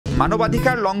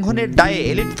মানবাধিকার লঙ্ঘনের দায়ে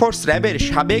এলিট ফোর্স র্যাবের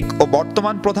সাবেক ও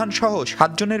বর্তমান প্রধান সহ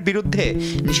 7 জনের বিরুদ্ধে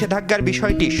নিষেধাজ্ঞার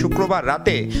বিষয়টি শুক্রবার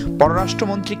রাতে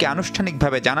পররাষ্ট্রমন্ত্রীকে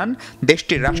আনুষ্ঠানিকভাবে জানান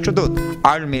দেশটির রাষ্ট্রদূত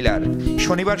আর্ল মিলার।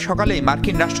 শনিবার সকালেই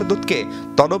মার্কিন রাষ্ট্রদূতকে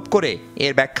তলব করে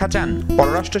এর ব্যাখ্যা চান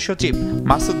পররাষ্ট্র সচিব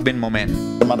মাসুদ বিন মোমেন।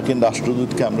 মার্কিন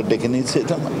রাষ্ট্রদূতকে আমরা ডেকে নিয়েছি,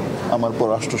 এটা আমার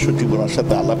পররাষ্ট্র সচিব ওনার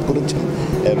সাথে আলাপ করেছেন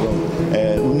এবং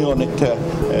উনি অনেকটা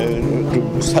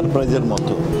সারপ্রাইজের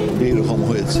মতো এইরকম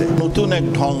হয়েছে। নতুন এক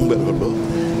ঢং বের হলো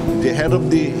যে হেড অফ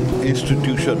দি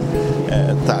ইনস্টিটিউশন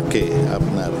তাকে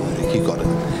আপনার কি করেন।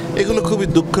 এগুলো খুবই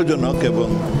দুঃখজনক এবং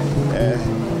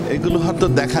এগুলো হয়তো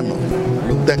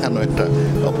দেখানো একটা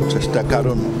অপচেষ্টা,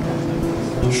 কারণ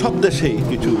সব দেশেই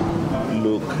কিছু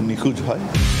লোক নিখোঁজ হয়।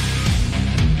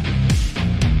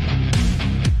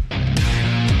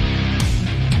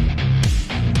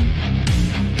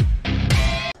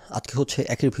 আজকে হচ্ছে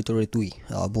একের ভিতরে দুই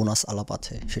বোনাস আলাপ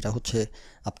আছে। সেটা হচ্ছে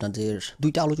আপনাদের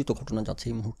দুইটা আলোচিত ঘটনা যাচ্ছে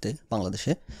এই মুহূর্তে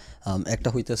বাংলাদেশে। একটা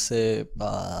হইতেছে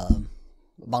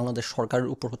বাংলাদেশ সরকারের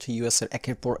উপর হচ্ছে ইউএসের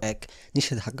একের পর এক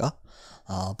নিষেধাজ্ঞা।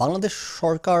 বাংলাদেশ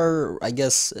সরকার আই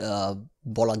গেস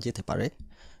বলা যেতে পারে,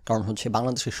 কারণ হচ্ছে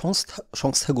বাংলাদেশের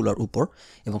সংস্থাগুলোর উপর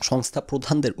এবং সংস্থা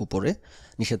প্রধানদের উপরে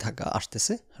নিষেধাজ্ঞা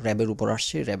আসতেছে। র্যাবের উপর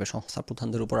আসছে, র্যাবের সংস্থা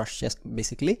প্রধানদের উপর আসছে।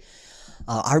 বেসিক্যালি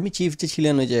আর্মি চিফ যে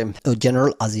ছিলেন ওই যে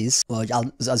জেনারেল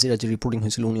আজিরা যে রিপোর্টিং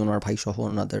হয়েছিল, উনি ওনার ভাই সহ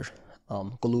ওনাদের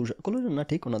কলুশন না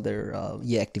ঠিক ওনাদের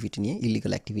অ্যাক্টিভিটি নিয়ে,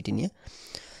 ইলিগাল অ্যাক্টিভিটি নিয়ে।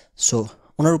 সো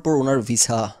ওনার উপর ওনার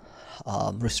ভিসা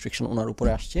রেস্ট্রিকশন ওনার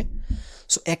উপরে আসছে।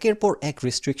 সো একের পর এক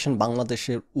রেস্ট্রিকশন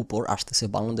বাংলাদেশের উপর আসতেছে,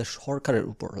 বাংলাদেশ সরকারের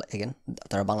উপর। এগেন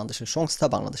তারা বাংলাদেশের সংস্থা,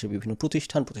 বাংলাদেশের বিভিন্ন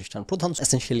প্রতিষ্ঠান প্রধান,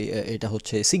 এসেনশিয়ালি এটা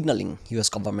হচ্ছে সিগন্যালিং ইউএস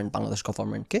গভর্নমেন্ট বাংলাদেশ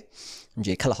গভর্নমেন্টকে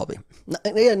যে খেলা হবে না,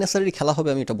 নেসারি খেলা হবে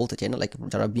আমি এটা বলতে চাই না। লাইক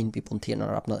যারা বিএনপিপন্থী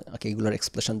এনারা আপনাকে এগুলোর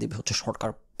এক্সপ্লেশন দিবে হচ্ছে সরকার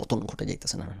পতন ঘটে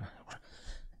যাইতেছে না,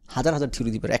 হাজার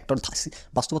থিওরি দিবে, একটা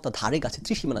বাস্তবতা ধারে গাছে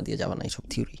ত্রিসীমানা দিয়ে যাবে না এইসব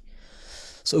থিওরি।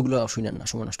 সো ওগুলো শুনেন না,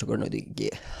 সময় নষ্ট করেন। ওইদিকে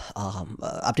গিয়ে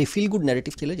আপনি ফিল গুড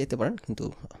ন্যারেটিভ চলে যেতে পারেন, কিন্তু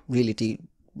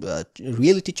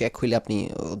রিয়েলিটি চেক হইলে আপনি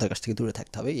ওদের কাছ থেকে দূরে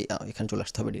থাকতে হবে। এখানে চলে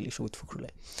আসতে হবে ডেইলি শো উইথ ফখরুলে।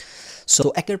 সো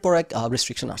একের পর এক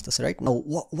রেস্ট্রিকশন আসতেছে, right? Now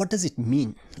what does it mean?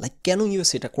 Like কেন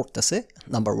ইউএস এটা করতেছে?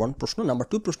 নাম্বার 1 প্রশ্ন। নাম্বার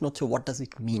 2 প্রশ্ন হচ্ছে what does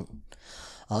it mean?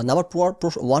 Number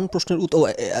 1 প্রশ্নের উত্তর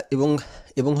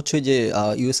এবং হচ্ছে যে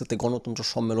ইউএসএতে গণতন্ত্র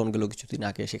সম্মেলন গেল কিছুদিন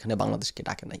আগে, সেখানে বাংলাদেশকে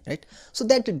ডাকে নাই, right? So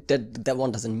that one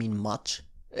doesn't mean much,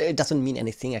 it doesn't mean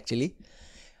anything actually.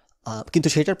 কিন্তু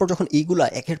সেটার পর যখন এইগুলা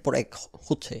একের পর এক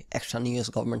হচ্ছে, অ্যাকশন ইউএস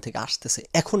গভর্নমেন্ট থেকে আসতেছে,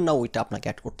 এখন না ওইটা আপনাকে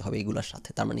অ্যাড করতে হবে এইগুলোর সাথে।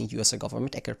 তার মানে ইউএসএ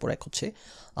গভর্নমেন্ট একের পর এক হচ্ছে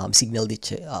সিগন্যাল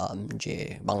দিচ্ছে যে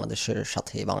বাংলাদেশ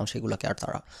এগুলোকে আর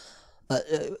তারা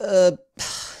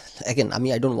again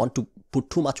I don't want to put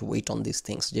too much weight on these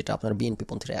things, যেটা আপনার বিএনপি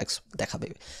পন্থীরা দেখাবে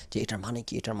যে এটার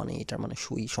মানে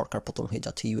সুই সরকার পতন হয়ে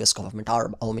যাচ্ছে, ইউএস গভর্নমেন্ট আর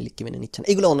আওয়ামী লীগকে মেনে নিচ্ছেন।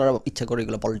 এগুলো ওনারা ইচ্ছা করে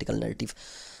এগুলো পলিটিক্যাল ন্যারেটিভ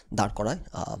দাঁড় করায়।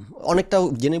 অনেকটা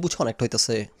জেনে বুঝে অনেকটা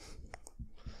হইতেছে।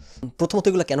 প্রথমত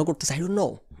এগুলো কেন করতেছে আই ডোন্ট নো।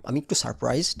 আমি একটু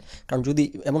সারপ্রাইজড, কারণ যদি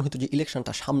এমন হতো যে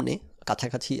ইলেকশনটা সামনে,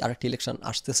 কাছাকাছি আরেকটি ইলেকশন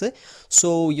আসতেছে, সো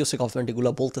ইউএসএ গভর্নমেন্ট এগুলো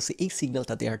বলতেছে এই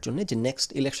সিগন্যালটা দেওয়ার জন্য যে নেক্সট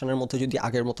ইলেকশনের মধ্যে যদি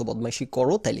আগের মতো বদমাইশি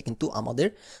করো তাইলে কিন্তু আমাদের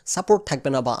সাপোর্ট থাকবে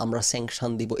না বা আমরা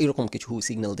স্যাংশন দিব, এরকম কিছু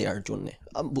সিগন্যাল দেওয়ার জন্যে।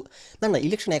 না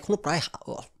ইলেকশন এখনও প্রায়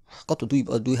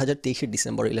 2023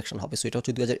 ডিসেম্বর ইলেকশন হবে। সো এটা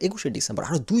হচ্ছে 2021 ডিসেম্বর,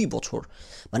 আরও 2 বছর।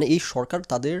 মানে এই সরকার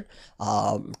তাদের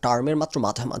টার্মের মাত্র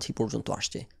মাঝামাঝি পর্যন্ত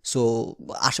আসছে। সো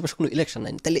আশেপাশে কোনো ইলেকশন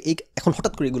নাই, তাহলে এখন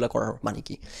হঠাৎ করে এগুলো করার মানে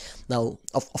কি? নাও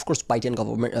অফকোর্স বাইডেন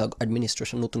গভর্নমেন্ট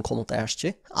অ্যাডমিনিস্ট্রেশন নতুন ক্ষমতায়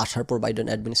আসার পর বাইডেন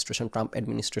অ্যাডমিনিস্ট্রেশন, ট্রাম্প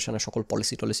অ্যাডমিনিস্ট্রেশনের সকল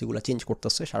টলিসিগুলো চেঞ্জ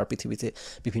করতেছে, সারা পৃথিবীতে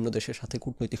বিভিন্ন দেশের সাথে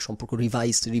কূটনৈতিক সম্পর্ক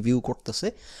রিভিউ করতেছে।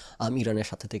 ইরানের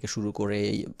সাথে থেকে শুরু করে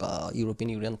ইউরোপিয়ান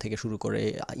ইউনিয়ন থেকে শুরু করে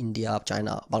ইন্ডিয়া,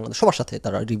 চায়না, বাংলাদেশ সবার সাথে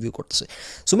তারা রিভিউ করতেছে।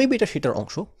 সো মেবি এটা সেটার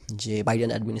অংশ যে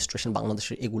বাইডেন অ্যাডমিনিস্ট্রেশন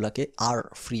বাংলাদেশের এগুলাকে আর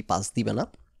ফ্রি পাস দিবে না।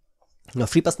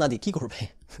 ফ্রি পাস না দিয়ে কী করবে?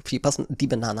 ফ্রি পাস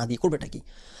দিবে না দিয়ে করবেটা কি?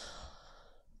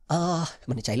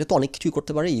 মানে চাইলে তো অনেক কিছুই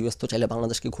করতে পারে। ইউএস তো চাইলে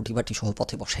বাংলাদেশকে ঘুটিবাটি সহ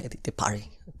পথে বসাই দিতে পারে।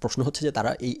 প্রশ্ন হচ্ছে যে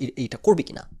তারা এইটা করবে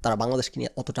কিনা, তারা বাংলাদেশকে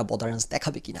নিয়ে অতটা বদারেন্স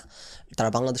দেখাবে কিনা, তারা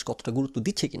বাংলাদেশকে অতটা গুরুত্ব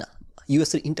দিচ্ছে কিনা,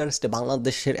 ইউএসের ইন্টারেস্টে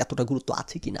বাংলাদেশের এতটা গুরুত্ব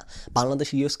আছে কিনা, বাংলাদেশ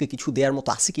ইউএসকে কিছু দেওয়ার মতো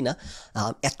আছে কিনা,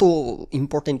 এত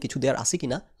ইম্পর্টেন্ট কিছু দেওয়ার আছে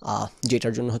কিনা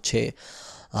যেটার জন্য হচ্ছে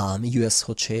ইউএস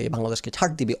হচ্ছে বাংলাদেশকে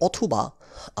ছাড় দিবে, অথবা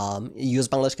ইউএস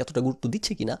বাংলাদেশকে এতটা গুরুত্ব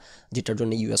দিচ্ছে কিনা যেটার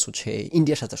জন্য ইউএস হচ্ছে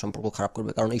ইন্ডিয়ার সাথে সম্পর্ক খারাপ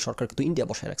করবে। কারণ এই সরকারকে তো ইন্ডিয়া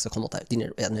বসায় রাখছে ক্ষমতায়,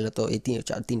 নিলে তো এই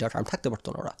 3টা টার্ম থাকতে পারতো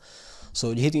না ওরা। সো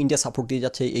যেহেতু ইন্ডিয়া সাপোর্ট দিয়ে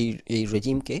যাচ্ছে এই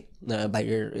রেজিমকে,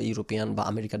 বাইরের ইউরোপিয়ান বা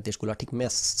আমেরিকার দেশগুলো ঠিক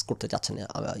ম্যাচ করতে যাচ্ছে না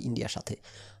ইন্ডিয়ার সাথে।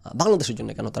 বাংলাদেশের জন্য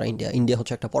কেন তারা ইন্ডিয়া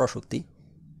হচ্ছে একটা পরাশক্তি,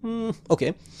 ওকে,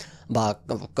 বা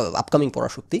আপকামিং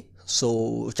পরাশক্তি। সো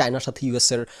চায়নার সাথে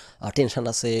ইউএসের টেনশন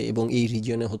আছে, এবং এই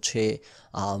রিজিয়নে হচ্ছে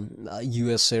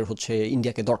ইউএসের হচ্ছে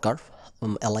ইন্ডিয়াকে দরকার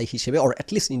অ্যালাই হিসেবে, অর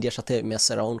অ্যাটলিস্ট ইন্ডিয়ার সাথে মেস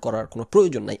অ্যারাউন্ড করার কোনো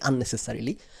প্রয়োজন নাই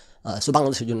আননেসেসারিলি। সো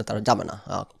বাংলাদেশের জন্য তারা যাবে না।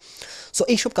 সো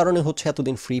এইসব কারণে হচ্ছে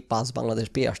এতদিন ফ্রি পাস বাংলাদেশ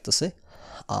পেয়ে আসতেছে।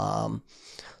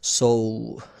 সো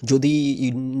যদি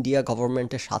ইন্ডিয়া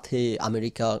গভর্নমেন্টের সাথে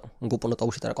আমেরিকা গোপনত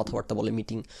অবশ্যই তারা কথাবার্তা বলে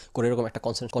মিটিং করে এরকম একটা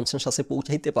কনসেনসাসে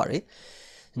পৌঁছাইতে পারে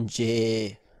যে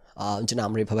যে না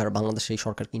আমরা এভাবে আর বাংলাদেশে এই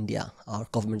সরকারকে ইন্ডিয়া আর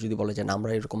গভর্নমেন্ট যদি বলে যে না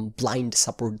আমরা এরকম ব্লাইন্ড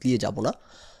সাপোর্ট দিয়ে যাব না,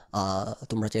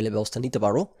 তোমরা চাইলে ব্যবস্থা নিতে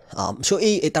পারো। সো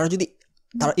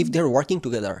তারা if they are working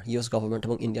together US government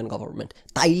এবং ইন্ডিয়ান গভর্নমেন্ট,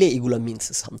 তাইলে এগুলো মিনস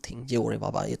সামথিং যে ওরে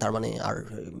বাবা তার মানে আর।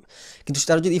 কিন্তু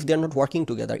তারা যদি if they are not working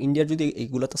together, ইন্ডিয়ার যদি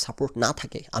এইগুলোতে সাপোর্ট না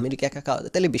থাকে, আমেরিকা একা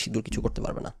তাহলে বেশি দূর কিছু করতে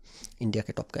পারবে না।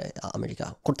 ইন্ডিয়াকে টপকায় আমেরিকা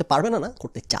করতে পারবে না,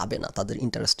 করতে চাবে না, তাদের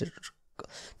ইন্টারেস্টের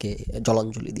কে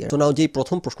জলাঞ্জলি দিয়ে। তো নাও যে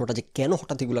প্রথম প্রশ্নটা যে কেন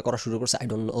হঠাৎ এগুলো করা শুরু করছে, I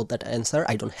don't know that answer,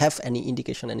 I don't have any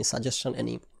indication, any suggestion,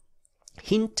 any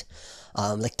hint.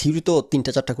 Like theory তো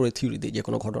 3-4টা করে থিওরি দিই যে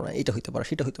কোনো ঘটনা, এটা হইতে পারে,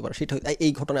 সেটা হইতে পারে, সেটা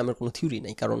এই ঘটনায় আমার কোনো থিওরি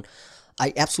নেই, কারণ আই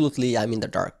ইন দ্য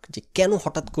ডার্ক। যে কেন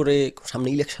হঠাৎ করে, সামনে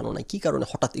ইলেকশনও নাই, কী কারণে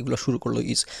হঠাৎ এগুলো শুরু করলো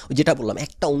যেটা বললাম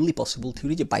একটা অনলি পসিবল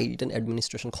থিওরি যে বাইডেন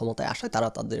অ্যাডমিনিস্ট্রেশন ক্ষমতায় আসায় তারা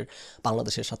তাদের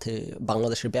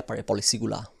বাংলাদেশের ব্যাপারে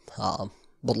পলিসিগুলা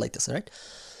বদলাইতেছে, রাইট?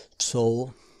 সো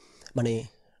মানে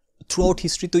থ্রু আউট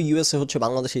হিস্ট্রি তো ইউএসএ হচ্ছে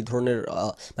বাংলাদেশ এই ধরনের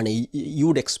মানে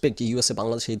ইউড এক্সপেক্ট যে ইউএসএ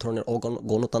বাংলাদেশ এই ধরনের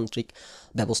গণতান্ত্রিক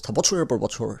ব্যবস্থা বছরের পর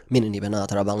বছর মেনে নেবে না,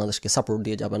 তারা বাংলাদেশকে সাপোর্ট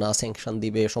দিয়ে যাবে না, স্যাংশন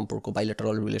দিবে, সম্পর্ক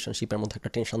বাইলেটারাল রিলেশনশিপের মধ্যে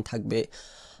একটা টেনশন থাকবে,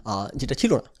 যেটা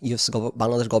ছিল না।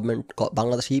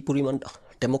 বাংলাদেশ এই পরিমাণ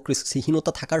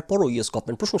ডেমোক্রেসিহীনতা থাকার পরও ইউএস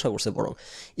গভর্নমেন্ট প্রশংসা করছে, বরং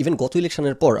ইভেন গত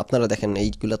ইলেকশনের পর আপনারা দেখেন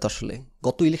এইগুলো তো আসলে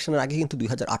গত ইলেকশনের আগে কিন্তু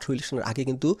 2018 ইলেকশনের আগে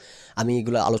কিন্তু আমি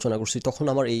এগুলো আলোচনা করছি, তখন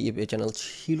আমার এই চ্যানেল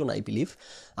ছিল না, আই বিলিভ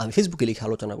আমি ফেসবুকে লিখে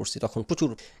আলোচনা করছি, তখন প্রচুর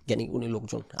জ্ঞানী গুণী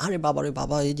লোকজন আরে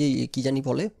বাবা এই যে কী জানি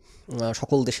বলে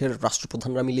সকল দেশের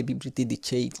রাষ্ট্রপ্রধানরা মিলে বিবৃতি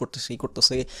দিচ্ছে, এই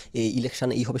করতেছে এই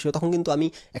ইলেকশানে এই হবে সে। তখন কিন্তু আমি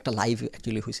একটা লাইভ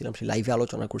অ্যাকচুয়ালি হয়েছিলাম, সেই লাইভে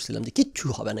আলোচনা করছিলাম যে কিচ্ছু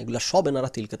হবে না, এগুলো সব এনারা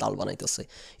তিলকে তাল বানাইতেছে,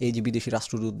 এই যে বিদেশি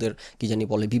রাষ্ট্রদূতদের কী জানি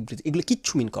বলে বিবৃতি, এগুলো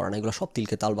কিচ্ছু মিন করে না, এগুলো সব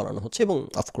তিলকে তাল বানানো হচ্ছে, এবং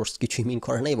অফকোর্স কিছুই মিন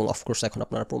করে না, এবং অফকোর্স এখন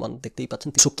আপনারা প্রমাণ দেখতেই পাচ্ছেন।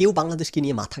 সো কেউ বাংলাদেশকে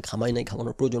নিয়ে মাথা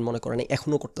ঘামানোর প্রয়োজন মনে করে নাই,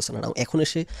 এখনও করতেছে না। এখন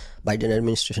এসে বাইডেন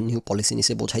অ্যাডমিনিস্ট্রেশন নিউ পলিসি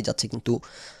নিয়ে বোঝাই যাচ্ছে, কিন্তু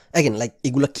অ্যাগেন লাইক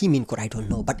এগুলো কী মিন করে আই ডোন্ট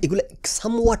নো, বাট এগুলো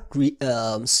সামওয়াট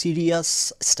সিরিয়াস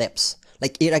স্টেপস।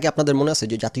 লাইক এর আগে আপনাদের মনে আছে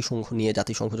যে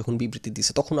জাতিসংঘ যখন বিবৃতি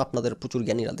দিয়েছে, তখন আপনাদের প্রচুর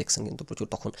জ্ঞানীরা দেখছেন কিন্তু প্রচুর,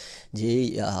 তখন যে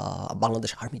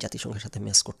বাংলাদেশ আর্মি জাতিসংঘের সাথে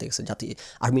ম্যাচ করতে গেছে,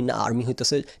 আর্মি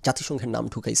হইতেছে জাতিসংঘের নাম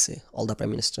ঢুকাইছে অল দ্য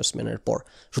প্রাইম মিনিস্টার্স ম্যানের পর।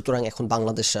 সুতরাং এখন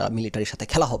বাংলাদেশ মিলিটারির সাথে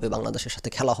খেলা হবে, বাংলাদেশের সাথে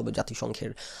খেলা হবে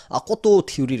জাতিসংঘের। কত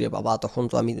থিওরি রে বাবা, তখন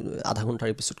তো আমি আধা ঘন্টার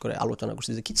এপিসোড করে আলোচনা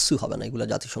করছি যে কিচ্ছু হবে না, এগুলো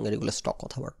জাতিসংঘের এগুলো স্টক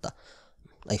কথাবার্তা।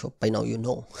 I hope by now you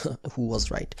know who was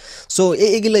right. So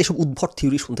এগুলো এইসব উদ্ভট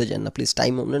থিওরি শুনতে যান না প্লিজ,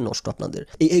 টাইম নষ্ট আপনাদের।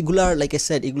 এইগুলার লাইক আই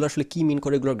সেড, এগুলো আসলে কী মিন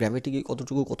করে, এগুলোর গ্র্যাভিটি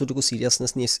কতটুকু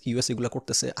সিরিয়াসনেস নিয়ে ইউএস এগুলো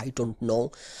করতেছে আই ডোন্ট নো।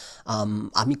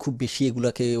 আমি খুব বেশি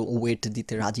এগুলোকে ওয়েট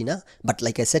দিতে রাজি না, বাট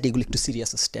লাইক আই সেড এগুলো একটু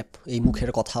সিরিয়াস স্টেপ। এই মুখের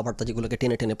কথাবার্তা যেগুলোকে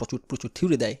টেনে প্রচুর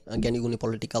থিওরি দেয় জ্ঞানীগুণী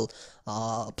পলিটিক্যাল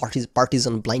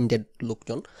পার্টিজান ব্লাইন্ডেড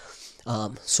লোকজন।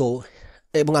 সো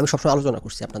এবং আমি সবসময় আলোচনা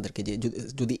করছি আপনাদেরকে যে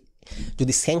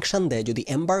যদি স্যাংশন দেয়, যদি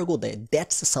এম্বার্গো দেয়,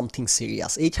 দ্যাটস সামথিং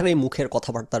সিরিয়াস। এছাড়া এই মুখের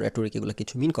কথাবার্তা রেটরিক এগুলো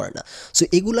কিছু মিন করে না। সো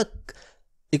এগুলো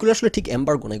আসলে ঠিক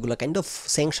এম্বার্গো না, এগুলো কাইন্ড অফ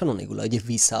স্যাংশনও না, এগুলো যে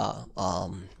ভিসা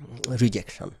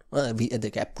রিজেকশন,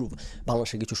 এদেরকে অ্যাপ্রুভ,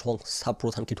 বাংলাদেশের কিছু সংস্থা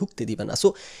প্রধানকে ঢুকতে দিবে না। সো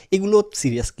এগুলো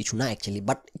সিরিয়াস কিছু না অ্যাকচুয়ালি,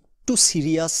 বাট একটু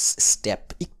সিরিয়াস স্টেপ,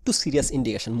 একটু সিরিয়াস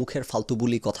ইন্ডিকেশন, মুখের ফালতু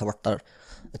বুলি কথাবার্তার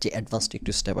যে অ্যাডভান্সড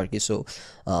একটু স্টেপ আর কি। সো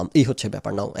এই হচ্ছে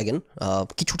ব্যাপার। নাও অ্যাগেন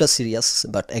কিছুটা সিরিয়াস,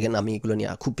 বাট অ্যাগেন আমি এগুলো নিয়ে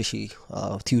খুব বেশি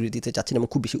থিওরি দিতে চাচ্ছি না, এবং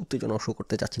খুব বেশি উত্তেজনা শো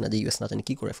করতে চাচ্ছি না যে ইউএস না জানি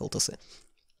কী করে ফেলতেছে।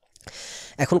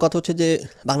 এখন কথা হচ্ছে যে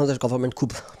বাংলাদেশ গভর্নমেন্ট খুব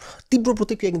তীব্র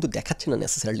প্রতিক্রিয়া কিন্তু দেখাচ্ছে না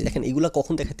নেসেসারিলি। দেখেন এগুলো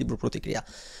কখন দেখায় তীব্র প্রতিক্রিয়া,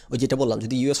 ওই যেটা বললাম,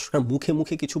 যদি ইউএস সরকার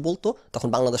মুখে কিছু বলতো, তখন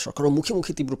বাংলাদেশ সরকারও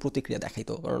মুখে তীব্র প্রতিক্রিয়া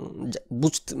দেখাইতো, কারণ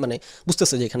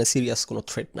বুঝতেছে যে এখানে সিরিয়াস কোনো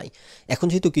থ্রেট নাই। এখন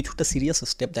যেহেতু কিছুটা সিরিয়াস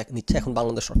স্টেপ নিচ্ছে, এখন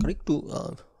বাংলাদেশ সরকার একটু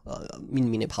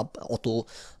মিনমিনে ভাব, অত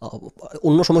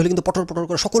অন্য সময় হলে কিন্তু পটর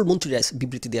করে সকল মন্ত্রীরা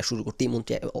বিবৃতি দেওয়া শুরু করতে, এই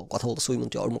মন্ত্রী কথা বলছে, ওই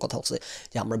মন্ত্রী অন্য কথা বলছে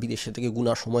যে আমরা বিদেশে থেকে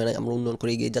গুনার সময় নাই, আমরা উন্নয়ন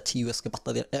করে এগিয়ে যাচ্ছি, ইউএসকে পাত্তা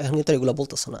দিয়ে। এখন কিন্তু এগুলো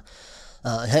বলতেছে না।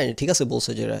 হ্যাঁ ঠিক আছে,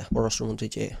 বলছে যে পররাষ্ট্রমন্ত্রী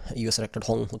যে ইউএসের একটা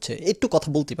ঢং হচ্ছে, একটু কথা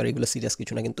বলতে পারে, এগুলো সিরিয়াস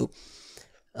কিছু না, কিন্তু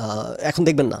এখন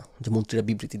দেখবেন না যে মন্ত্রীরা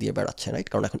বিবৃতি দিয়ে বেড়াচ্ছে, রাইট?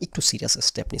 কারণ এখন একটু সিরিয়াস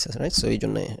স্টেপ নিচ্ছে, রাইট? সো এই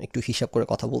জন্য একটু হিসাব করে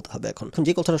কথা বলতে হবে। এখন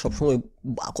যে কথাটা সবসময়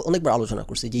অনেকবার আলোচনা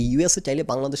করছি যে ইউএসএ চাইলে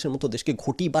বাংলাদেশের মতো দেশকে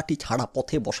ঘটি বাটি ছাড়া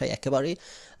পথে বসায় একেবারে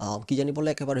কী জানি বলে,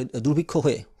 একেবারে দুর্ভিক্ষ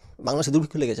হয়ে বাংলাদেশে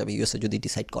দুর্ভিক্ষ লেগে যাবে ইউএসএ যদি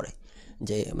ডিসাইড করে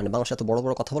যে মানে বাংলাদেশ এত বড়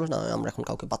বড় কথা বলে না, আমরা এখন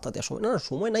কাউকে পাত্তা দেওয়ার সময় না,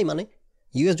 সময় নাই। মানে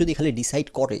ইউএস যদি খালি ডিসাইড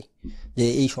করে যে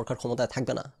এই সরকার ক্ষমতায়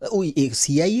থাকবে না, ওই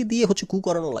সিআইএ দিয়ে হচ্ছে কু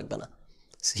করানো লাগবে না,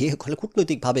 সে হলে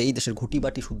কূটনৈতিকভাবে এই দেশের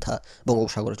ঘটিবাটি শুদ্ধা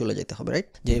বঙ্গোপসাগরে চলে যেতে হবে, রাইট?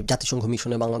 যে জাতিসংঘ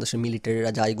মিশনে বাংলাদেশের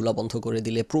মিলিটারিরা যায়, এগুলো বন্ধ করে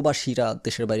দিলে, প্রবাসীরা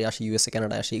দেশের বাইরে আসে, ইউএসএ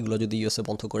কানাডায় আসে, এগুলো যদি ইউএসএ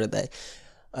বন্ধ করে দেয়,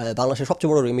 বাংলাদেশের সবচেয়ে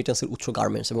বড় রেমিটেন্সের উৎস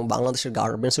গার্মেন্টস, এবং বাংলাদেশের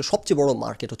গার্মেন্টসের সবচেয়ে বড়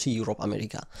মার্কেট হচ্ছে ইউরোপ,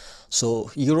 আমেরিকা। সো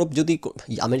ইউরোপ যদি,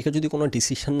 আমেরিকা যদি কোনো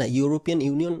ডিসিশন না, ইউরোপিয়ান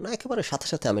ইউনিয়ন না একেবারে সাথে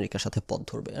সাথে আমেরিকার সাথে পথ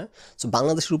ধরবে। হ্যাঁ, সো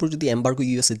বাংলাদেশের উপর যদি এম্বার্গো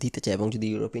ইউএসএ দিতে চায়, এবং যদি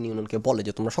ইউরোপিয়ান ইউনিয়নকে বলে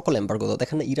যে তোমরা সকল এম্বার্গো দাও,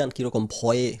 দেখেন না ইরান কীরকম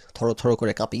ভয়ে থরথর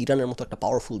করে কাঁপে, ইরানের মতো একটা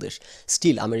পাওয়ারফুল দেশ,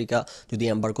 স্টিল আমেরিকা যদি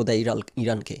এম্বার্গো দেয়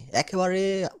ইরানকে, একেবারে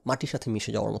মাটির সাথে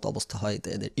মিশে যাওয়ার মতো অবস্থা হয়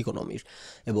এদের ইকোনমির।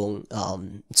 এবং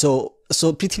সো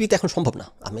পৃথিবীতে এখন সম্ভব না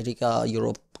আমেরিকা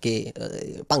ইউরোপকে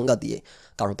পাঙ্গা দিয়ে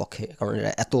কারোর পক্ষে, কারণ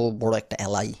এরা এত বড় একটা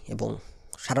অ্যালাই, এবং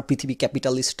সারা পৃথিবী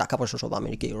ক্যাপিটালিস্ট, টাকা পয়সা সব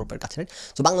আমেরিকা ইউরোপের কাছে।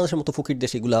 তো বাংলাদেশের মতো ফকির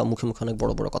দেশ এগুলা মুখে মুখে অনেক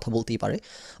বড় বড় কথা বলতেই পারে,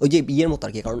 ওই যে বিয়ের মতো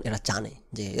আর কি, কারণ এরা জানে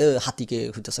যে হাতিকে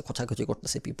হইতেছে খোঁচাখুচি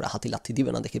করতেছে পিঁপড়া, হাতি লাথি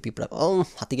দিবে না দেখে পিঁপড়া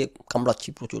হাতিকে কামড়াচ্ছি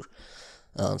প্রচুর।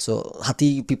 সো হাতি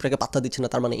পিঁপড়াকে পাত্তা দিচ্ছে না,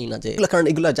 তার মানে এই না যে এগুলো, কারণ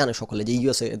এগুলো জানে সকলে যে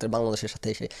ইউএসএ এদের বাংলাদেশের সাথে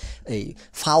এসে এই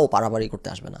ফাও পারাবারি করতে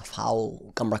আসবে না, ফাও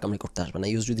কামড়াকামড়ি করতে আসবে না।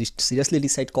 ইউএস যদি সিরিয়াসলি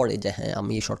ডিসাইড করে যে হ্যাঁ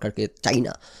আমি এই সরকারকে চাই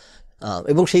না,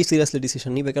 এবং সেই সিরিয়াসলি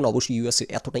ডিসিশন নিবে, কেন অবশ্যই ইউএসএ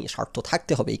এতটাই স্বার্থ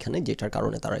থাকতে হবে এখানে, যেটার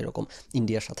কারণে তারা এরকম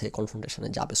ইন্ডিয়ার সাথে কনফ্রন্টেশনে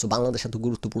যাবে। সো বাংলাদেশ এত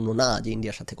গুরুত্বপূর্ণ না যে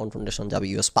ইন্ডিয়ার সাথে কনফ্রন্টেশন যাবে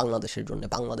ইউএস বাংলাদেশের জন্য,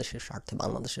 বাংলাদেশের স্বার্থে,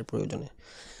 বাংলাদেশের প্রয়োজনে।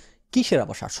 কিসের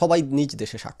আবার স্বার্থ? সবাই নিজ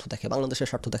দেশের স্বার্থ দেখে, বাংলাদেশের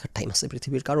স্বার্থ দেখার টাইম আছে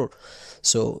পৃথিবীর কারোর?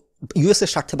 সো ইউএসের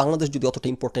স্বার্থে বাংলাদেশ যদি অতটা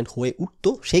ইম্পর্টেন্ট হয়ে উঠতো,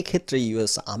 সেই ক্ষেত্রে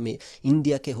ইউএস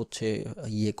ইন্ডিয়াকে হচ্ছে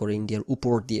ইয়ে করে ইন্ডিয়ার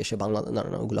উপর দিয়ে এসে না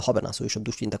ওগুলো হবে না। সো এইসব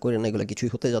দুশ্চিন্তা করে না, এগুলো কিছুই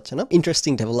হতে যাচ্ছে না।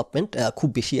 ইন্টারেস্টিং ডেভেলপমেন্ট, খুব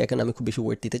বেশি এখন আমি খুব বেশি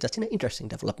ওয়েট দিতে চাচ্ছি না, interesting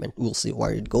development, will see war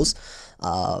it goes.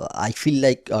 I feel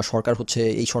like সরকার হচ্ছে,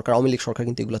 এই সরকার আওয়ামী লীগ সরকার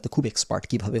কিন্তু এগুলোতে খুব এক্সপার্ট,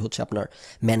 কীভাবে হচ্ছে আপনার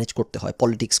ম্যানেজ করতে হয়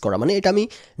পলিটিক্স করা। মানে এটা আমি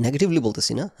নেগেটিভলি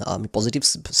বলতেছি না, আমি পজিটিভ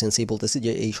সেন্সেই বলতেছি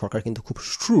যে এই সরকার কিন্তু খুব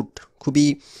শ্রুড, খুবই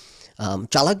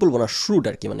চালাক বলবো না, শ্রুড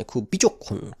আর কি, মানে খুব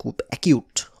বিচক্ষণ, খুব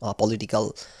অ্যাকিউট পলিটিক্যাল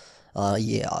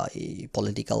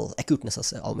পলিটিক্যাল অ্যাকিউটনেস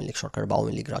আছে আওয়ামী লীগ সরকার বা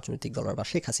আওয়ামী লীগ রাজনৈতিক দলের বা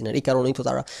শেখ হাসিনার। এই কারণেই তো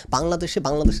তারা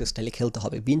বাংলাদেশের স্টাইলে খেলতে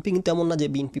হবে। বিএনপি কিন্তু এমন না যে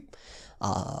বিএনপি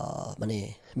মানে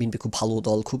বিএনপি খুব ভালো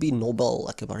দল, খুবই নোবেল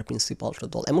একেবারে প্রিন্সিপাল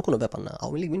দল, এমন কোনো ব্যাপার না।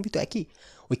 আওয়ামী লীগ বিএনপি তো একই,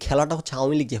 ওই খেলাটা হচ্ছে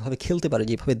আওয়ামী লীগ যেভাবে খেলতে পারে,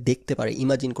 যেভাবে দেখতে পারে,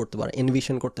 ইমাজিন করতে পারে,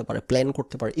 এনভিশন করতে পারে, প্ল্যান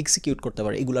করতে পারে, এক্সিকিউট করতে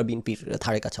পারে, এগুলো বিএনপির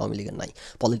ধারে কাছে আওয়ামী লীগের নাই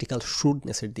পলিটিক্যাল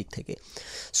শ্রুডনেসের দিক থেকে।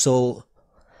 So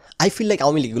I feel like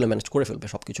Awami লীগগুলো manage করে ফেলবে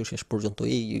সব কিছু শেষ পর্যন্ত।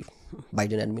 এই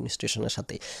বাইডেন অ্যাডমিনিস্ট্রেশনের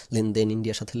সাথে লেনদেন,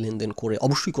 ইন্ডিয়ার সাথে লেনদেন করে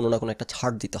অবশ্যই কোনো না কোনো একটা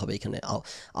ছাড় দিতে হবে এখানে।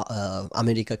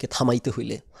 আমেরিকাকে থামাইতে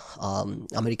হইলে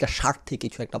আমেরিকার স্বার্থে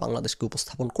কিছু একটা বাংলাদেশকে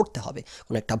উপস্থাপন করতে হবে,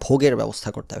 কোনো একটা ভোগের ব্যবস্থা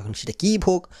করতে হবে। এখন সেটা কী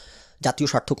ভোগ, জাতীয়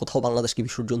স্বার্থ কোথাও বাংলাদেশকে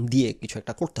বিসর্জন দিয়ে কিছু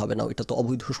একটা করতে হবে না, এটা তো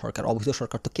অবৈধ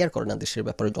সরকার তো কেয়ার করে না দেশের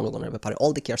ব্যাপারে, জনগণের ব্যাপারে।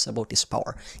 অল দ্য কেয়ারস অ্যাবাউট ইস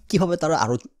পাওয়ার, কীভাবে তারা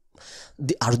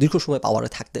আরও দীর্ঘ সময় পাওয়ারে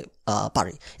থাকতে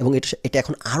পারে। এবং এটা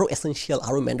এখন আরও এসেনশিয়াল,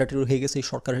 আরও ম্যান্ডেটরি হয়ে গেছে এই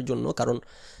সরকারের জন্য, কারণ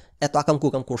এত আকাম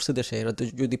কুকাম করছে দেশে, এরা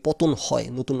যদি পতন হয়,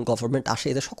 নতুন গভর্নমেন্ট আসে,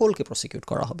 এদের সকলকে প্রসিকিউট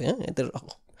করা হবে। হ্যাঁ, এদের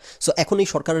সো এখন এই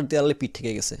সরকারের দেয়ালে পিঠ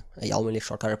থেকে গেছে এই আওয়ামী লীগ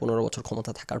সরকারের 15 বছর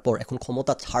ক্ষমতা থাকার পর। এখন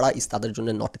ক্ষমতা ছাড়া ইজ তাদের জন্য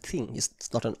not a thing, is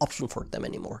not an option for them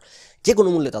anymore. যে কোনো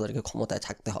মূল্যে তাদেরকে ক্ষমতায়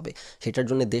থাকতে হবে। সেটার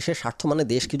জন্য দেশের স্বার্থ মানে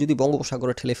দেশকে যদি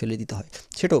বঙ্গোপসাগরে ঠেলে ফেলে দিতে হয়,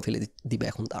 সেটাও ফেলে দিবে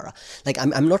এখন তারা। Like I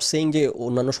am not saying যে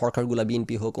অন্যান্য সরকারগুলা,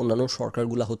 বিএনপি হোক, অন্যান্য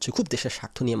সরকারগুলা হচ্ছে খুব দেশের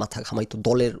স্বার্থ নিয়ে মাথা ঘামাইতো,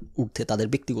 দলের ঊর্ধ্বে, তাদের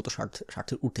ব্যক্তিগত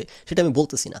স্বার্থের ঊর্ধ্বে, সেটা আমি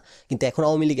বলতেছি না। কিন্তু এখন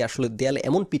আওয়ামী লীগে আসলে দেয়ালে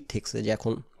এমন পিঠ ঠেকছে যে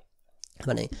এখন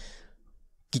মানে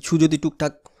কিছু যদি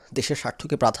টুকটাক দেশের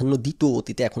স্বার্থকে প্রাধান্য দিত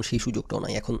অতীতে, এখন সেই সুযোগটাও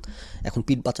নাই। এখন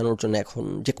পিঠ বাঁচানোর জন্য এখন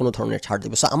যে কোনো ধরনের ছাড়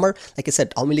দেবে। সো আমার like a shed,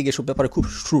 Awami League এসব ব্যাপারে খুব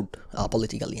শ্রুড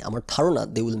পলিটিক্যালি। আমার ধারণা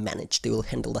they will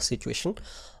handle the situation.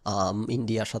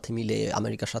 ইন্ডিয়ার সাথে মিলে,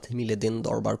 আমেরিকার সাথে মিলে দেন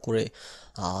দরবার করে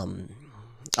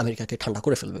আমেরিকাকে ঠান্ডা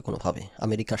করে ফেলবে কোনোভাবে,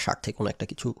 আমেরিকার স্বার্থে কোনো একটা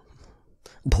কিছু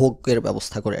ভোগের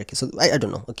ব্যবস্থা করে আর কি। সো আই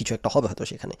ডোন্ট নো, কিছু একটা হবে হয়তো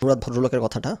সেখানে। মুরাদ ভদ্রলোকের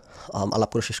কথাটা আলাপ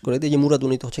করে শেষ করে দিই যে মুরাদ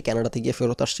উনি তো হচ্ছে ক্যানাডাতে গিয়ে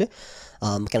ফেরত আসছে,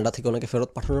 ক্যানাডা থেকে ওনাকে ফেরত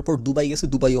পাঠানোর পর দুবাই গেছে,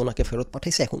 দুবাই ওনাকে ফেরত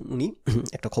পাঠাইছে। এখন উনি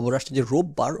একটা খবর আসছে যে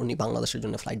রোববার উনি বাংলাদেশের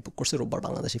জন্য ফ্লাইট বুক করছে, রোববার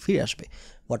বাংলাদেশে ফিরে আসবে।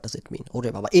 হোয়াট ডাজ ইট মিন? ওরে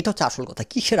বাবা, এটা হচ্ছে আসল কথা।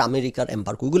 কিসের আমেরিকার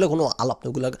এম্বার্গো? ওইগুলো কোনো আলাপ না,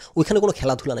 ওইখানে কোনো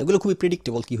খেলাধুলা না, এগুলো খুবই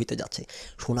প্রেডিক্টেবল কী হইতে যাচ্ছে।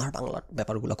 সোনার বাংলার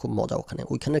ব্যাপারগুলো খুব মজা ওখানে,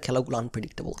 ওইখানের খেলাগুলো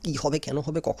আনপ্রেডিক্টেবল, কী হবে, কেন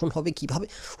হবে, কখন হবে, কীভাবে,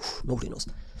 নোবডি নোস।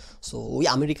 সো ওই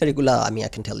আমেরিকার এগুলা আমি I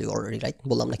can tell you already, right?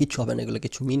 বললাম না কিচ্ছু হবে না, এগুলো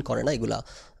কিছু মিন করে না,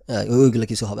 ওইগুলো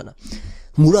কিছু হবে না।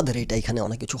 মুরাদের এটা এখানে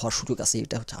অনেক কিছু হওয়ার সুযোগ আছে,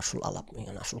 এটা হচ্ছে আসল আলাপ,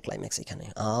 আসল ক্লাইম্যাক্স এখানে।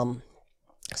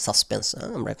 সাসপেন্স,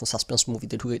 আমরা এখন সাসপেন্স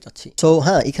মুভিতে ঢুকে যাচ্ছি। সো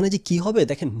হ্যাঁ, এখানে যে কী হবে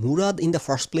দেখেন, মুরাদ ইন দ্য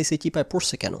ফার্স্ট প্লেসে চিপায়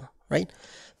পড়ছে কেন, রাইট?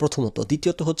 প্রথমত।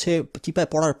 দ্বিতীয়ত হচ্ছে চিপায়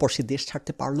পড়ার পর সে দেশ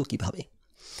ছাড়তে পারলো কিভাবে?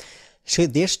 সে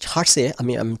দেশ ছাড়ছে,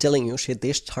 আমি টেলিং ইউ, সে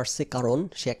দেশ ছাড়ছে কারণ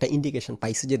সে একটা ইন্ডিকেশন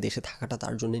পাইছে যে দেশে থাকাটা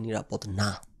তার জন্য নিরাপদ না।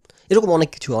 এরকম অনেক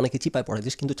কিছু, অনেকে চিপায় পড়ে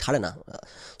দেশ কিন্তু ছাড়ে না।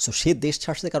 সো সে দেশ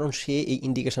ছাড়ছে কারণ সে এই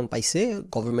ইন্ডিকেশন পাইছে,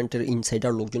 গভর্নমেন্টের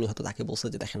ইনসাইডার লোকজনই হয়তো তাকে বলছে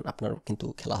যে দেখেন আপনার কিন্তু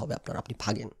খেলা হবে, আপনি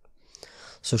ভাগেন।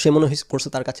 সো সে মনে করছে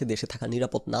তার কাছে দেশে থাকা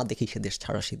নিরাপদ না দেখেই সে দেশ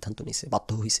ছাড়ার সিদ্ধান্ত নিছে, বাধ্য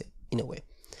হয়েছে ইন এ ওয়ে।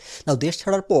 নাও দেশ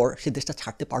ছাড়ার পর সে দেশটা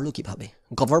ছাড়তে পারলো কিভাবে?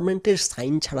 গভর্নমেন্টের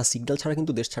সাইন ছাড়া, সিগন্যাল ছাড়া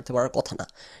কিন্তু দেশ ছাড়তে পারার কথা না।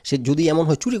 সে যদি এমন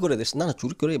হয় চুরি করে দেশ, না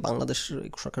চুরি করে বাংলাদেশ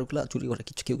সরকারগুলো চুরি করে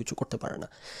কেউ কিছু করতে পারে না।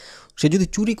 সে যদি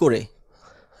চুরি করে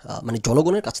মানে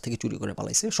জনগণের কাছ থেকে চুরি করে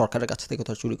পালাইছে, সরকারের কাছ থেকে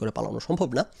তো চুরি করে পালানো সম্ভব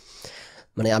না।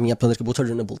 মানে আমি আপনাদেরকে বোঝার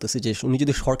জন্য বলতেছি যে উনি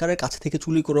যদি সরকারের কাছ থেকে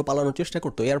চুরি করে পালানোর চেষ্টা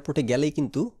করতো, এয়ারপোর্টে গেলেই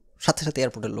কিন্তু সাথে সাথে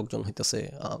এয়ারপোর্টের লোকজন হইতেছে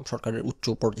সরকারের উচ্চ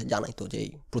পর্যায়ে জানাইতো যে এই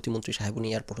প্রতিমন্ত্রী সাহেব উনি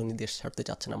এয়ারপোর্ট উনি দেশ ছাড়তে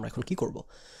চাচ্ছেন, আমরা এখন কী করব?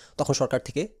 তখন সরকার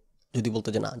থেকে যদি বলতো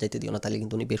যে না যাইতে দিও না, তাহলে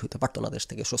কিন্তু উনি বের হইতে পারতো না দেশ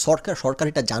থেকে। সো সরকার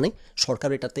এটা জানে, সরকার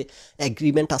এটাতে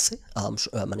অ্যাগ্রিমেন্ট আছে,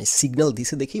 মানে সিগন্যাল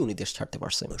দিছে দেখেই উনি দেশ ছাড়তে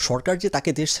পারছে। সরকার যে তাকে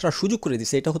দেশ ছাড়ার সুযোগ করে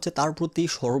দিছে, এটা হচ্ছে তার প্রতি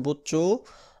সর্বোচ্চ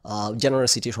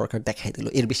জেনারেসিটি সরকার দেখাই দিল।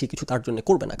 এর বেশি কিছু তার জন্য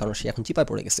করবে না, কারণ সে এখন চিপায়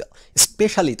পড়ে গেছে।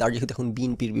 স্পেশালি তার যেহেতু এখন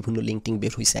বিএনপির বিভিন্ন লিঙ্কটিং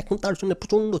বের হয়েছে, এখন তার জন্য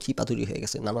প্রচণ্ড চিপাতুরি হয়ে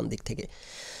গেছে নানান দিক থেকে।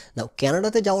 নাও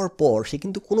ক্যানাডাতে যাওয়ার পর সে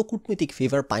কিন্তু কোনো কূটনৈতিক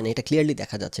ফেভার পায় না, এটা ক্লিয়ারলি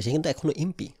দেখা যাচ্ছে। সে কিন্তু এখনও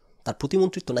এমপি, তার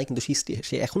প্রতিমন্ত্রিত্ব নাই, কিন্তু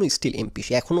সে এখনও স্টিল এমপি,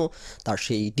 সে এখনও তার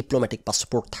সেই ডিপ্লোম্যাটিক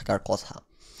পাসপোর্ট থাকার কথা।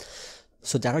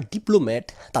 সো যারা ডিপ্লোম্যাট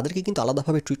তাদেরকে কিন্তু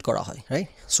আলাদাভাবে ট্রিট করা হয়, রাইট?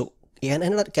 সো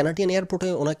ক্যানাডিয়ান এয়ারপোর্টে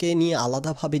ওনাকে নিয়ে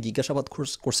আলাদাভাবে জিজ্ঞাসাবাদ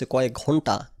করছে কয়েক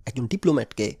ঘন্টা একজন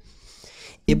ডিপ্লোম্যাটকে,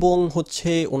 এবং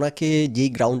হচ্ছে ওনাকে যেই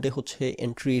গ্রাউন্ডে হচ্ছে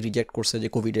এন্ট্রি রিজেক্ট করছে যে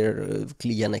কোভিডের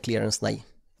ক্লিয়ারেন্স নাই।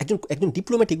 একজন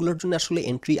ডিপ্লোম্যাট এগুলোর জন্য আসলে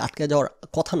এন্ট্রি আটকে যাওয়ার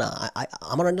কথা না,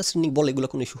 আমার আন্ডারস্ট্যান্ডিং বলে এগুলো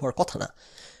কোনো ইস্যু হওয়ার কথা না।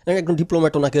 একজন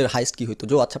ডিপ্লোম্যাট ওনাকে হাইস্ট কী হইতো,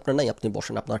 যে আচ্ছা আপনার নাই, আপনি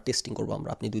বসেন, আপনার টেস্টিং করবো আমরা,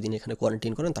 আপনি 2 দিন এখানে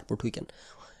কোয়ারেন্টাইন করেন, তারপর ঢুকেন।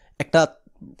 একটা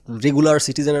রেগুলার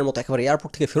সিটিজেনের মতো একেবারে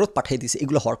এয়ারপোর্ট থেকে ফেরত পাঠিয়ে দিয়েছে,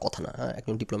 এগুলো হওয়ার কথা না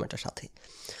একজন ডিপ্লোম্যাটের সাথে।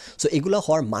 সো এগুলো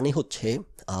হওয়ার মানে হচ্ছে,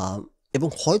 এবং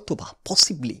হয়তো বা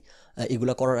পসিবলি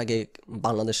এগুলো করার আগে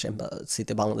বাংলাদেশ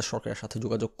এম্বাসিতে বাংলাদেশ সরকারের সাথে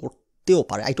যোগাযোগ করতেও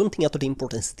পারে। আই ডোন্ট থিঙ্ক এতটা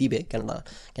ইম্পর্টেন্স দিবে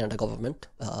ক্যানাডা গভর্নমেন্ট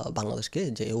বাংলাদেশকে,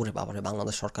 যে ওরে বাবারে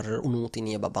বাংলাদেশ সরকারের অনুমতি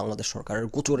নিয়ে বা বাংলাদেশ সরকারের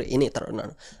গোচরে এনে তারা না।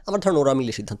 আমার ধারণা ওরা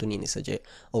মিলে সিদ্ধান্ত নিয়ে নিছে যে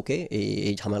ওকে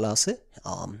এই ঝামেলা আছে,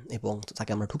 এবং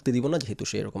তাকে আমরা ঢুকতে দিব না, যেহেতু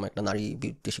সে এরকম একটা নারী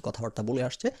বিদ্বেষী কথাবার্তা বলে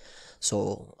আসছে। সো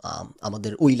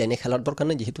আমাদের ওই লাইনে খেলার দরকার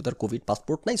নেই, যেহেতু তার কোভিড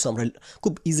পাসপোর্ট নাই। সো আমরা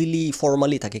খুব ইজিলি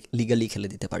ফর্মালি তাকে লিগালি খেলে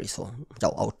দিতে পারি। সো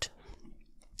যাও আউট।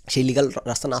 সেই লিগাল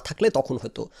রাস্তা না থাকলে তখন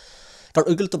হয়তো, কারণ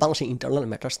ওইগুলো তো বাংলাদেশের ইন্টারনাল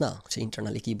ম্যাটার্স না, সে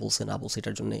ইন্টারনালি কী বলছে না বলছে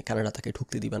এটার জন্য কানাডা তাকে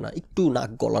ঢুকতে দিবে না। একটু নাক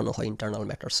গলানো হয় ইন্টারনাল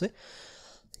ম্যাটার্সে,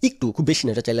 একটু, খুব বেশি না।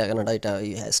 এটা চাইলে কানাডা এটা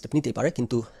স্টেপ নিতেই পারে,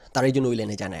 কিন্তু তার এই জন্য ওই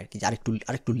লাইনে জানে আর কি, যে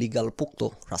আরেকটু লিগাল পোক্ত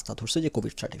রাস্তা ধরছে, যে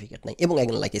কোভিড সার্টিফিকেট নাই। এবং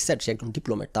একজন লাইক এ সেট, সে একজন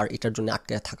ডিপ্লোম্যাট, তার এটার জন্য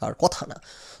আটকে থাকার কথা না।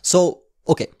 সো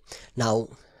ওকে, নাও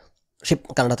সে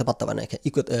কানাডাতে পাত্তা পায় না,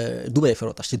 দুবাই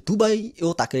ফেরত আসছে। দুবাইও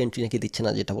তাকে এন্ট্রি নাকি দিচ্ছে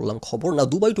না, যেটা বললাম খবর। না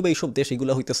দুবাই এইসব দেশ,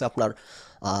 এগুলো হইতেছে আপনার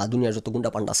দুনিয়ার যত গুন্ডা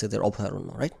পান্ডা আছে এদের অভয়ারণ্য,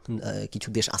 রাইট? কিছু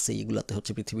দেশ আছে এগুলোতে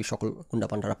হচ্ছে পৃথিবীর সকল গুন্ডা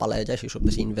পান্ডারা পালায় যায়, সেই সব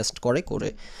দেশে ইনভেস্ট করে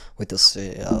হইতেছে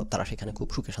তারা সেখানে খুব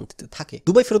সুখে শান্তিতে থাকে।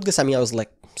 দুবাই ফেরত গেছে, আমি আই ওয়াজ লাইক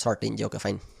সার্টেন যে ওকে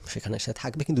ফাইন, সেখানে সে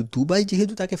থাকবে। কিন্তু দুবাই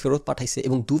যেহেতু তাকে ফেরত পাঠাইছে,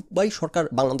 এবং দুবাই সরকার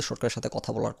বাংলাদেশ সরকারের সাথে কথা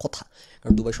বলার কথা,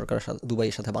 কারণ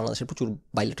দুবাইয়ের সাথে বাংলাদেশের প্রচুর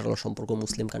বাইলেটারাল সম্পর্ক,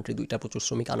 মুসলিম কান্ট্রি দুইটা, প্রচুর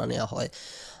শ্রমিক আনা নেওয়া হয়।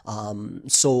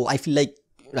 So I feel like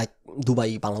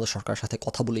Dubai Bangladesh সরকারের সাথে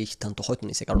কথা বলে এই সিদ্ধান্ত হয়তো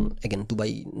নিয়েছে, কারণ এগেন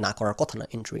দুবাই না করার কথা না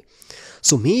এন্ট্রি।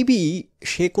 সো মেবি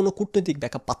সে কোনো কূটনৈতিক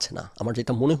ব্যাকআপ পাচ্ছে না। আমার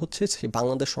যেটা মনে হচ্ছে সে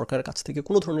বাংলাদেশ সরকারের কাছ থেকে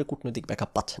কোনো ধরনের কূটনৈতিক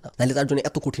ব্যাকআপ পাচ্ছে না। নাহলে তার জন্য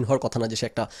এত কঠিন হওয়ার কথা না যে সে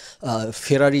একটা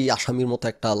ফেরারি আসামির মতো,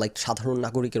 একটা লাইক সাধারণ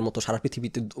নাগরিকের মতো সারা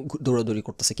পৃথিবীতে দৌড়াদৌড়ি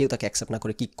করতেছে, কেউ তাকে অ্যাকসেপ্ট না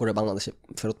করে কিক করে বাংলাদেশে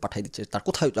ফেরত পাঠিয়ে দিচ্ছে, তার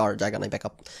কোথাও যাওয়ার জায়গা নাই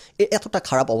ব্যাকআপ। এতটা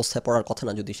খারাপ অবস্থায় পড়ার কথা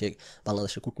না যদি সে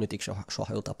বাংলাদেশের কূটনৈতিক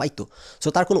সহায়তা পাইতো। সো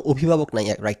তার কোনো অভিভাবক নাই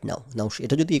রাইট নাও।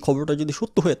 এটা যদি এই খবরটা যদি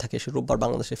সত্য হয়ে থাকে, সে রোববার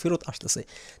বাংলাদেশে ফেরত আসতেছে,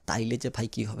 তাইলে যে ভাই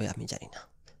কী হবে আমি জানি না।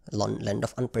 ল্যান্ড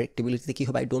অফ আনপ্রেডিক্টেবিলিটিতে কী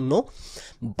হবে আই ডোন্ট নো,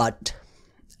 বাট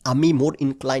আমি মোর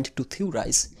ইনক্লাইন্ড টু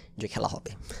থিওরাইজ যে খেলা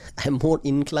হবে। I am more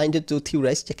inclined two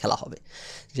theorise যে খেলা হবে,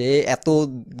 যে এত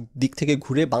দিক থেকে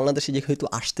ঘুরে বাংলাদেশে যেহেতু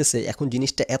আসতেছে, এখন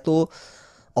জিনিসটা এত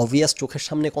অবভিয়াস, চোখের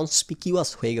সামনে কনসপিকিউয়াস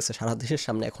হয়ে গেছে সারা দেশের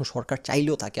সামনে, এখন সরকার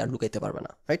চাইলেও তাকে আর লুকাইতে পারবে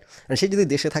না, রাইট? সে যদি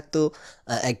দেশে থাকতো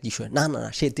এক বিষয়, না না না,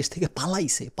 সে দেশ থেকে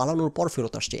পালাইছে, পালানোর পর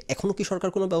ফেরত আসছে, এখনও কি সরকার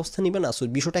কোনো ব্যবস্থা নেবে না? সো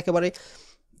বিষয়টা একেবারে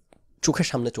চোখের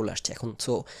সামনে চলে আসছে এখন।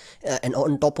 So and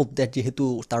on top of that, যেহেতু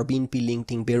তার বিএনপি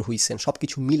লিঙ্কটিং বের হয়েছেন, সব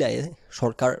কিছু মিলায়ে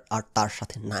সরকার আর তার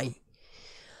সাথে নাই।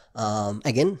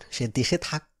 অ্যাগেন সে দেশে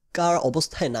থাকার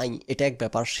অবস্থায় নাই, এটা এক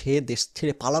ব্যাপার। সে দেশ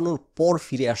ছেড়ে পালানোর পর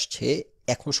ফিরে আসছে,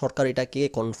 এখন সরকার এটাকে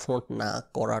কনফ্রন্ট না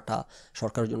করাটা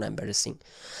সরকারের জন্য embarrassing.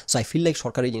 So I feel like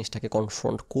সরকার এই জিনিসটাকে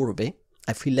কনফ্রন্ট করবে।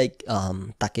 আই ফিল লাইক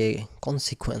তাকে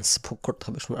কনসিকুয়েন্স ভোগ করতে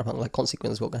হবে, সোনার বাংলায়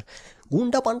কনসিকুয়েন্স ভোগ।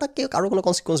 গুন্ডা পান্ডাকে কারো কোনো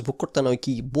কনসিকুয়েন্স ভোগ করতে নয়,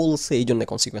 কি বলছে এই জন্য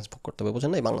কনসিকুয়েন্স ভোগ করতে হবে, বোঝেন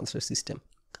না? এই বাংলাদেশের সিস্টেম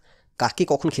কাকে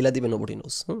কখন খেলা দিবে নোবডি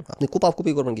নোজ। আপনি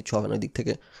কোপাকুপি করবেন, কিছু হবে না ওই দিক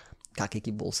থেকে। কাকে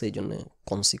কি বলছে এই জন্য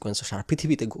কনসিকুয়েন্স সারা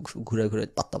পৃথিবীতে ঘুরে ঘুরে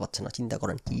পাত্তা পাচ্ছে না। চিন্তা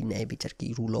করেন কি ন্যায় বিচার, কি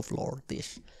রুল অফ লর দেশ।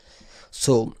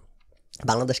 সো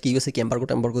বাংলাদেশকে ইউএসএ কি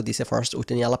এম্বার্গো দিয়েছে ফার্স্ট,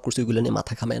 ওইটা নিয়ে আলাপ করছে, ওইগুলো নিয়ে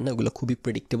মাথা খামায় না, ওগুলো খুবই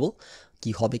প্রেডিক্টেবল,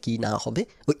 কি হবে কি না হবে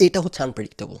এটা হচ্ছে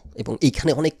আনপ্রেডিক্টেবল। এবং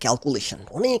এইখানে অনেক ক্যালকুলেশন,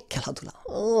 অনেক খেলাধুলা,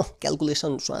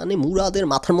 ক্যালকুলেশন। মানে মুরাদের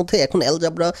মাথার মধ্যে এখন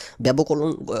অ্যালজাবরা ব্যবকলন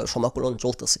সমাকলন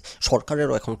চলতেছে,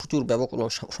 সরকারেরও এখন প্রচুর ব্যবকলন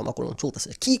সমাকলন চলতেছে।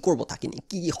 কি করব তাকে নিয়ে,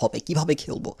 কী হবে, কীভাবে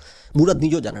খেলবো, মুরাদ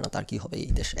নিজেও জানে না তার কী হবে।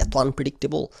 এই দেশ এত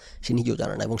আনপ্রেডিক্টেবল, সে নিজেও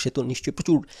জানে না। এবং সে তো নিশ্চয়ই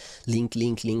প্রচুর লিঙ্ক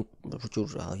প্রচুর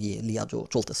লিয়াজও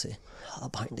চলতেছে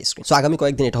behind the screen. So আগামী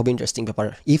কয়েকদিন এটা হবে ইন্টারেস্টিং ব্যাপার।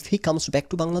 If he comes back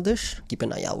to Bangladesh, keep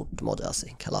N I out, মজা আছে,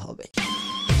 খেলা হবে।